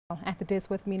At the desk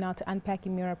with me now to unpack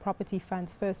Emira Property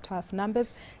Fund's first half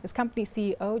numbers is company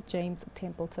CEO James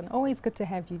Templeton. Always good to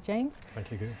have you, James.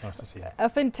 Thank you, good. Nice to see you. A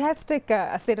fantastic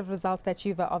set of results that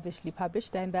you've obviously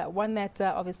published, and one that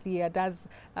obviously does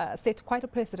set quite a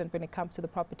precedent when it comes to the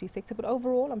property sector. But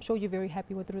overall, I'm sure you're very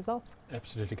happy with the results.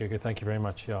 Absolutely, Gugu. Thank you very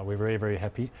much. Yeah, we're very, very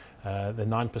happy. The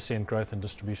 9% growth in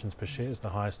distributions per share is the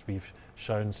highest we've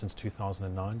shown since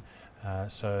 2009.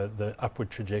 So the upward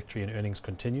trajectory in earnings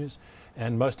continues.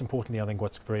 And most importantly, I think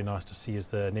what's very nice to see is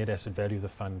the net asset value of the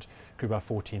fund grew by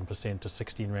 14% to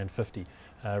 £16.50,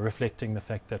 reflecting the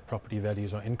fact that property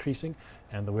values are increasing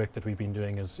and the work that we've been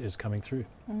doing is coming through.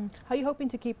 How are you hoping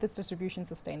to keep this distribution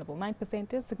sustainable?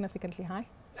 9% is significantly high.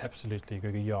 Absolutely,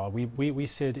 Gugu. Yeah, we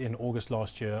said in August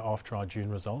last year after our June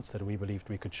results that we believed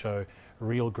we could show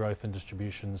real growth in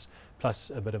distributions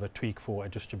plus a bit of a tweak for a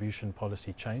distribution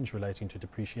policy change relating to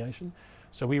depreciation.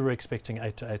 So we were expecting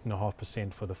 8 to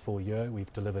 8.5% for the full year.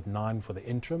 We've delivered 9 for the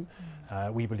interim.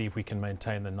 We believe we can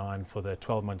maintain the 9 for the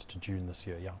 12 months to June this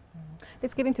year. Yeah.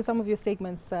 Let's get into some of your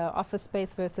segments, office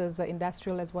space versus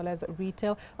industrial as well as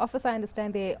retail. Office, I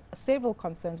understand there are several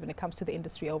concerns when it comes to the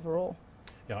industry overall.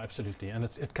 Yeah, absolutely. And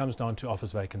it comes down to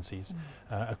office vacancies.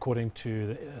 According to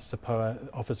the SAPOA,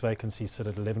 office vacancies sit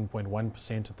at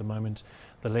 11.1% at the moment.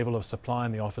 The level of supply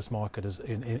in the office market is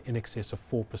in excess of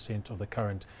 4% of the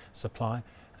current supply.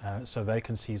 So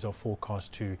vacancies are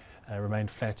forecast to remain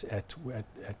flat at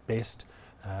best.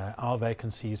 Our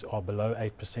vacancies are below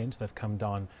 8%. They've come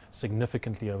down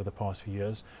significantly over the past few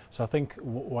years. So I think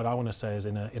what I want to say is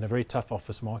in a very tough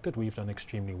office market, we've done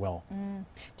extremely well.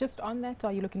 Just on that,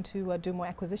 are you looking to do more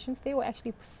acquisitions there or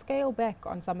actually scale back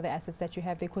on some of the assets that you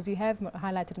have there? Because you have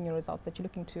highlighted in your results that you're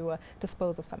looking to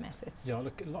dispose of some assets. Yeah,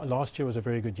 look, last year was a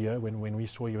very good year. When we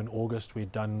saw you in August,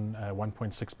 we'd done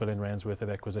 1.6 billion rands worth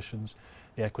of acquisitions.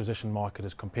 The acquisition market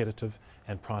is competitive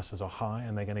and prices are high,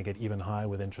 and they're going to get even higher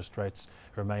with interest rates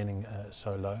remaining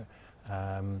so low.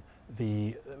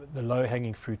 The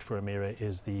low-hanging fruit for Emira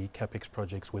is the capex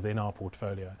projects within our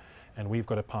portfolio, and we've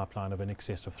got a pipeline of in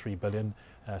excess of 3 billion,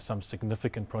 some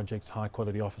significant projects,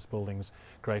 high-quality office buildings,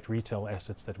 great retail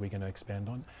assets that we're going to expand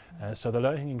on. So the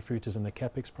low-hanging fruit is in the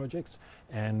capex projects,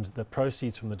 and the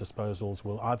proceeds from the disposals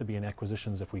will either be in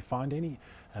acquisitions if we find any,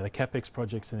 the capex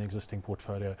projects in the existing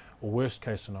portfolio, or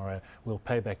worst-case scenario, we'll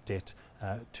pay back debt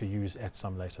to use at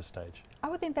some later stage. I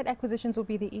would think that acquisitions will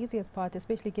be the easiest part,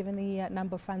 especially given the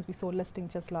number of funds we saw listing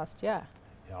just last year.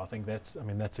 Yeah, I think that's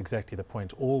exactly the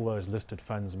point. All those listed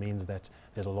funds means that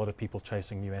there's a lot of people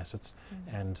chasing new assets,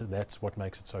 and that's what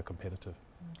makes it so competitive.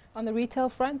 On the retail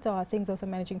front, are things also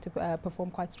managing to perform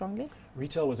quite strongly?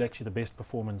 Retail was actually the best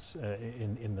performance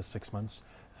in the 6 months.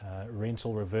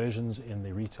 Rental reversions in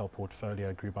the retail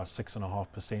portfolio grew by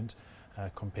 6.5%.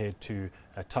 Compared to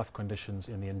tough conditions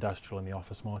in the industrial and the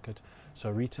office market. So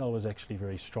retail was actually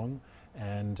very strong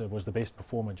and was the best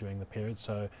performer during the period.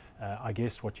 So I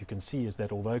guess what you can see is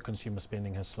that although consumer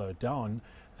spending has slowed down,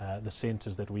 the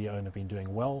centres that we own have been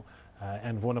doing well.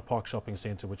 And Warner Park Shopping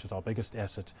Centre, which is our biggest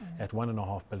asset at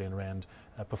 1.5 billion rand,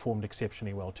 performed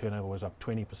exceptionally well. Turnover was up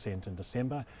 20% in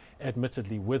December,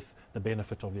 admittedly with the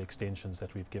benefit of the extensions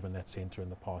that we've given that centre in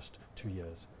the past 2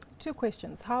 years. 2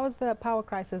 questions. How is the power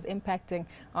crisis impacting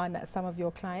on some of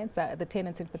your clients, the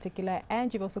tenants in particular,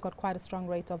 and you've also got quite a strong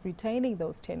rate of retaining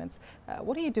those tenants.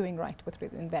 What are you doing right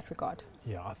in that regard?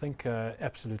 Yeah, I think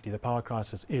absolutely the power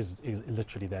crisis is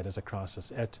literally that, as a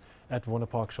crisis. At Warner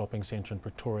Park Shopping Centre in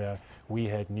Pretoria, we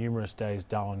had numerous days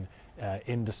down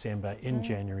in December, in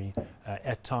January,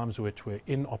 at times which were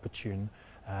inopportune.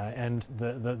 And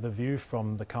the view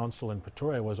from the council in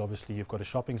Pretoria was obviously you've got a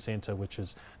shopping centre which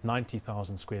is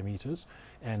 90,000 square metres,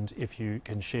 and if you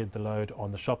can shed the load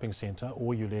on the shopping centre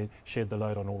or you shed the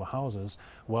load on all the houses,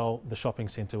 well, the shopping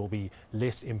centre will be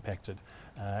less impacted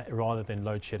rather than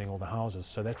load shedding all the houses.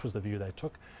 So that was the view they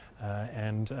took.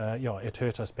 Yeah, it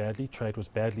hurt us badly. Trade was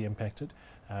badly impacted.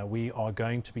 We are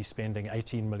going to be spending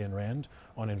 18 million rand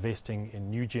on investing in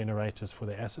new generators for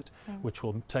the asset, which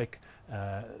will take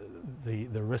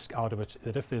the risk out of it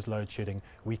that if there's load shedding,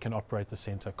 we can operate the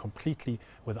centre completely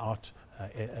without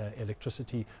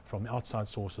electricity from outside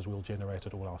sources. We'll generate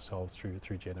it all ourselves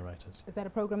through generators. Is that a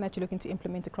program that you're looking to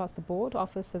implement across the board,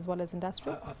 office as well as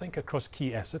industrial? I think across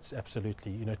key assets,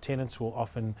 absolutely. You know, tenants will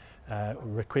often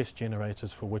request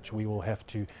generators for which we will have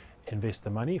to invest the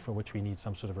money, for which we need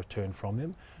some sort of return from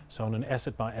them. So on an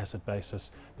asset by asset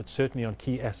basis, but certainly on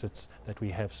key assets that we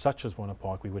have, such as Warner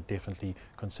Park, we would definitely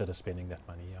consider spending that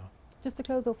money. Yeah. Just to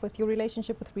close off with your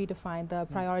relationship with Redefine, the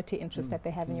priority interest that they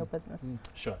have in your business.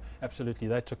 Sure, absolutely.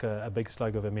 They took a big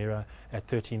slug of Emira at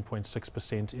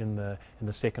 13.6% in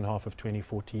the second half of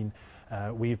 2014.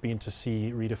 We've been to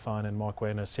see Redefine and Mark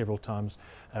Wayner several times.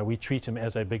 We treat him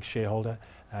as a big shareholder.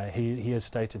 He has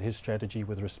stated his strategy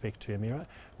with respect to Emira,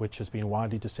 which has been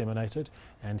widely disseminated,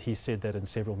 and he said that in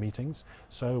several meetings.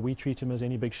 So we treat him as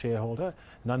any big shareholder.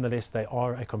 Nonetheless, they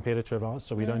are a competitor of ours,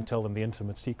 so we don't tell them the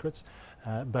intimate secrets.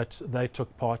 But they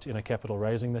took part in a capital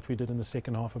raising that we did in the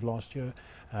second half of last year.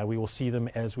 We will see them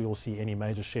as we will see any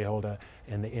major shareholder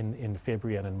in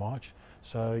February and in March.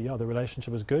 So yeah, the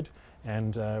relationship is good,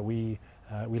 and we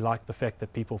like the fact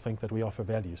that people think that we offer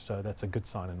value. So that's a good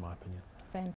sign in my opinion.